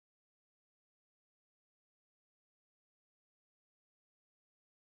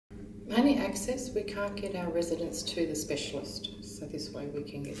Mainly access. We can't get our residents to the specialist, so this way we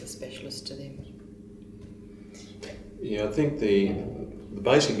can get the specialist to them. Yeah, I think the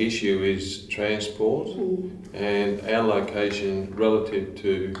basic issue is transport and our location relative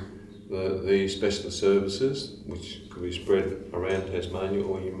to the specialist services, which could be spread around Tasmania,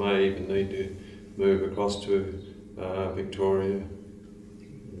 or you may even need to move across to Victoria.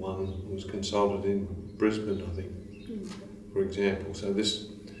 One was consulted in Brisbane, I think, for example. So this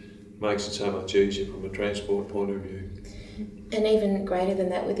makes it so much easier from a transport point of view. And even greater than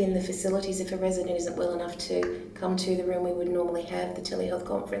that, within the facilities, if a resident isn't well enough to come to the room we would normally have the telehealth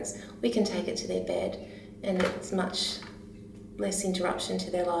conference, we can take it to their bed, and it's much less interruption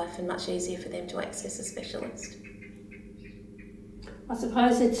to their life and much easier for them to access a specialist. I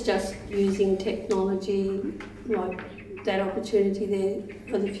suppose it's just using technology, like that opportunity there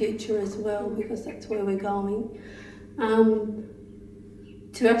for the future as well, because that's where we're going.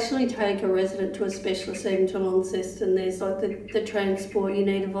 To actually take a resident to a specialist, even to Launceston, there's like the transport, you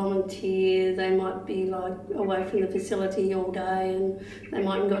need a volunteer, they might be like away from the facility all day and they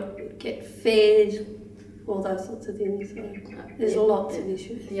might not get fed, all those sorts of things. So there's lots of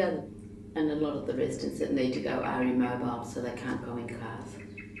issues. Yeah, and a lot of the residents that need to go are immobile, so they can't go in cars.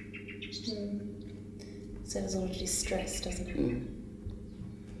 So there's a lot of distress, doesn't it?